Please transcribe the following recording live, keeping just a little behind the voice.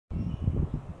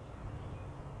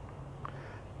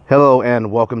Hello and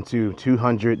welcome to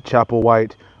 200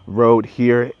 Chapelwhite Road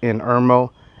here in Irmo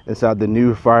inside the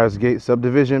new Friarsgate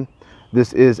subdivision.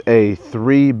 This is a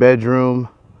 3-bedroom,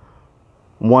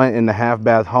 1.5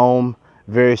 bath home,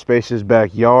 very spacious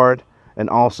backyard, and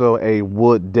also a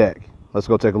wood deck. Let's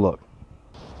go take a look.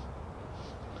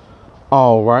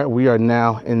 All right, we are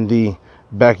now in the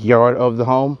backyard of the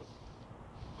home.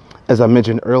 As I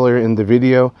mentioned earlier in the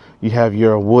video, you have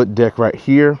your wood deck right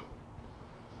here.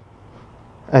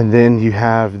 And then you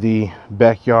have the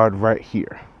backyard right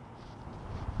here.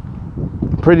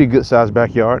 Pretty good sized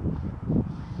backyard.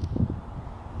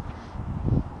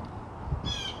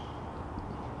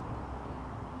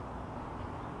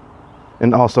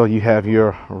 And also you have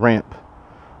your ramp.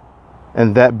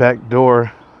 And that back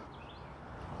door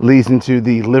leads into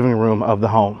the living room of the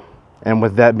home. And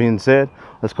with that being said,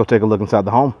 let's go take a look inside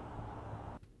the home.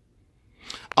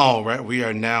 All right, we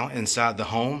are now inside the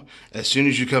home. As soon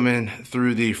as you come in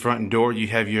through the front door, you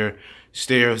have your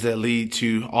stairs that lead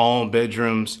to all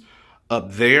bedrooms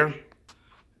up there.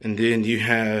 And then you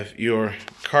have your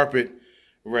carpet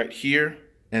right here,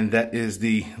 and that is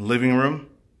the living room.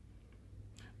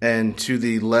 And to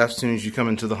the left, as soon as you come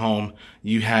into the home,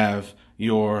 you have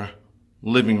your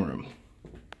living room.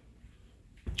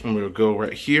 And we'll go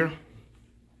right here.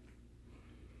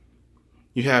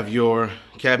 You have your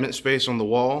cabinet space on the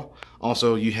wall.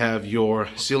 Also, you have your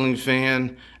ceiling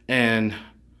fan and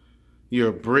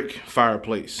your brick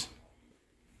fireplace.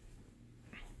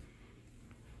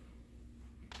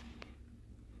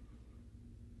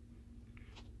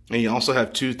 And you also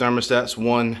have 2 thermostats,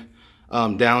 one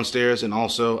downstairs and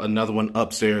also another one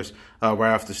upstairs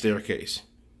right off the staircase.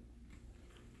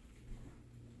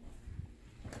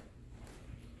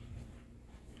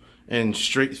 And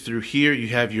straight through here, you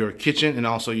have your kitchen and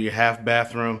also your half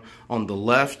bathroom on the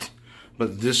left.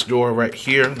 But this door right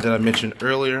here that I mentioned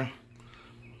earlier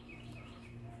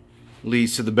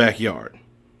leads to the backyard.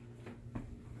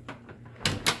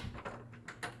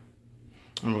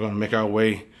 And we're going to make our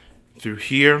way through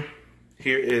here.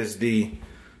 Here is the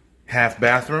half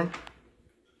bathroom.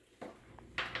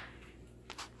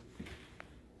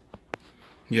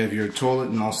 You have your toilet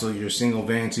and also your single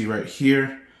vanity right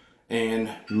here.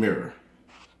 And mirror.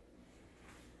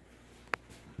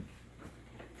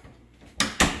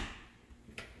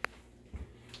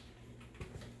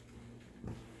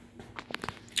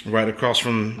 Right across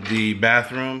from the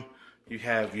bathroom, you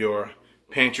have your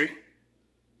pantry.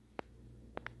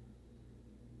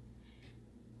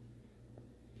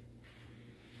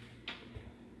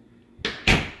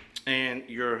 And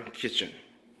your kitchen.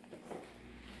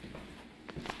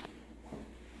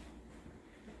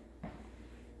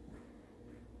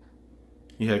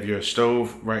 You have your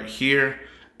stove right here,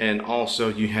 and also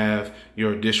you have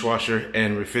your dishwasher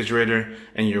and refrigerator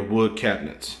and your wood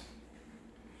cabinets.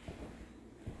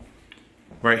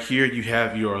 Right here you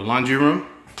have your laundry room.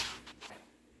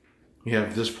 You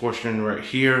have this portion right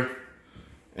here,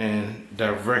 and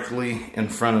directly in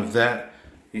front of that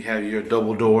you have your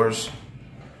double doors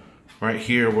right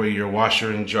here where your washer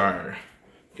and dryer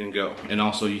can go. And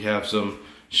also you have some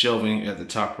shelving at the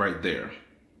top right there.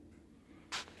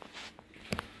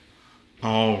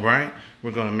 All right,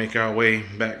 we're going to make our way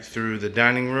back through the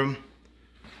dining room,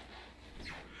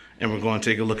 and we're going to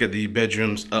take a look at the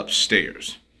bedrooms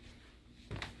upstairs.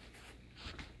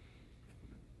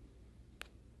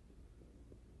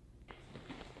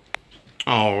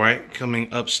 All right, coming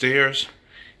upstairs,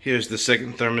 here's the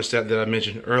second thermostat that I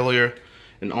mentioned earlier,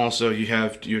 and also you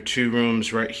have your 2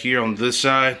 rooms right here on this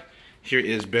side. Here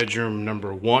is bedroom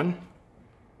number 1.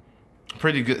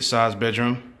 Pretty good sized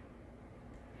bedroom.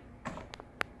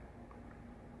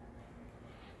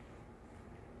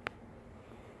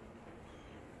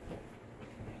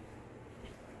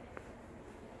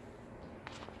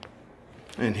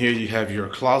 And here you have your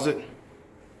closet.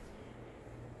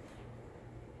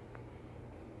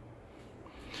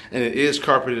 And it is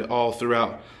carpeted all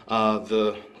throughout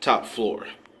the top floor.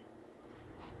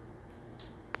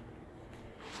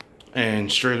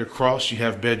 And straight across you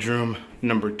have bedroom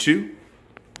number 2.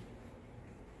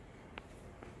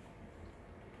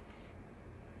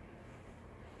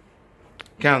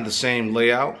 Kind of the same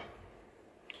layout.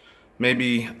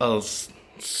 Maybe a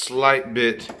slight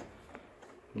bit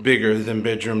bigger than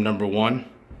bedroom number 1.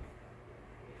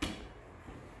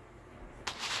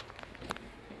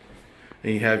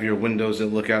 And you have your windows that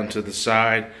look out into the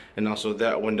side, and also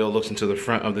that window looks into the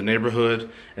front of the neighborhood.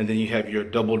 And then you have your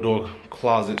double door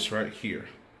closets right here.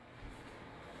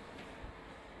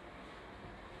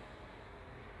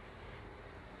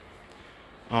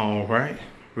 All right,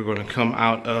 we're going to come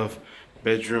out of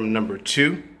bedroom number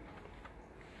 2.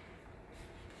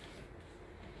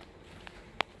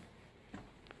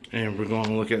 And we're going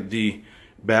to look at the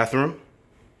bathroom.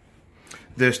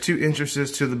 There's two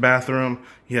entrances to the bathroom.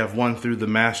 You have one through the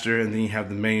master, and then you have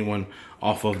the main one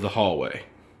off of the hallway.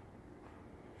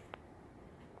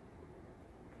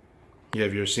 You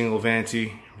have your single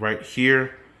vanity right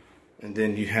here, and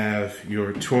then you have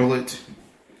your toilet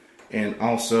and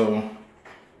also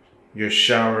your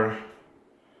shower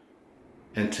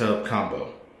and tub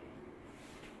combo.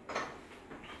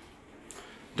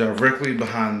 Directly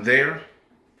behind there,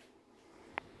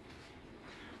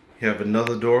 you have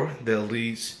another door that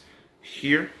leads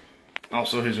here.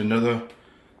 Also, here's another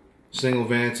single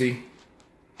vanity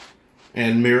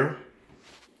and mirror.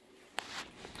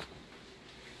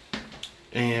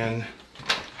 And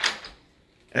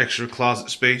extra closet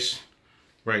space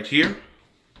right here.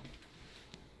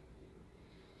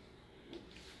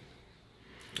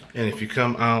 And if you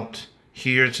come out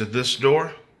here to this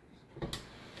door,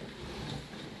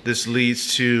 this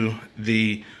leads to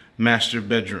the master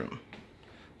bedroom.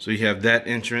 So you have that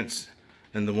entrance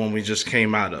and the one we just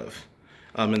came out of.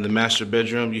 In the master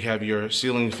bedroom, you have your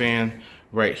ceiling fan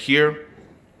right here.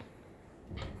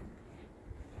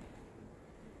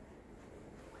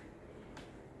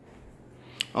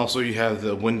 Also, you have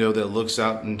the window that looks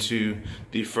out into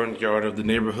the front yard of the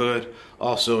neighborhood.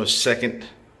 Also, a second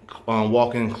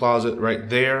walk-in closet right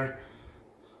there.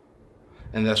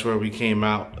 And that's where we came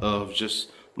out of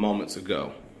just moments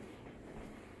ago.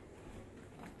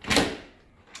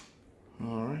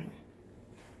 All right.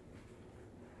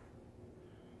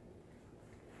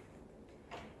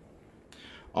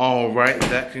 All right,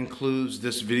 that concludes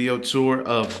this video tour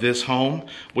of this home,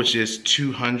 which is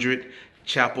 200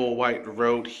 Chapelwhite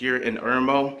Road here in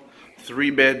Irmo.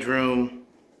 3-bedroom,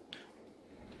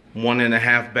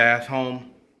 1.5 bath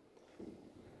home.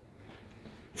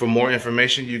 For more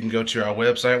information, you can go to our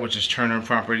website, which is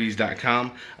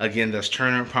turnerproperties.com. Again, that's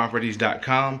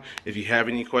turnerproperties.com. If you have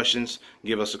any questions,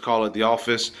 give us a call at the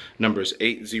office. Number is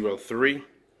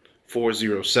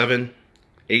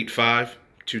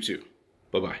 803-407-8522.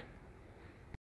 Bye-bye.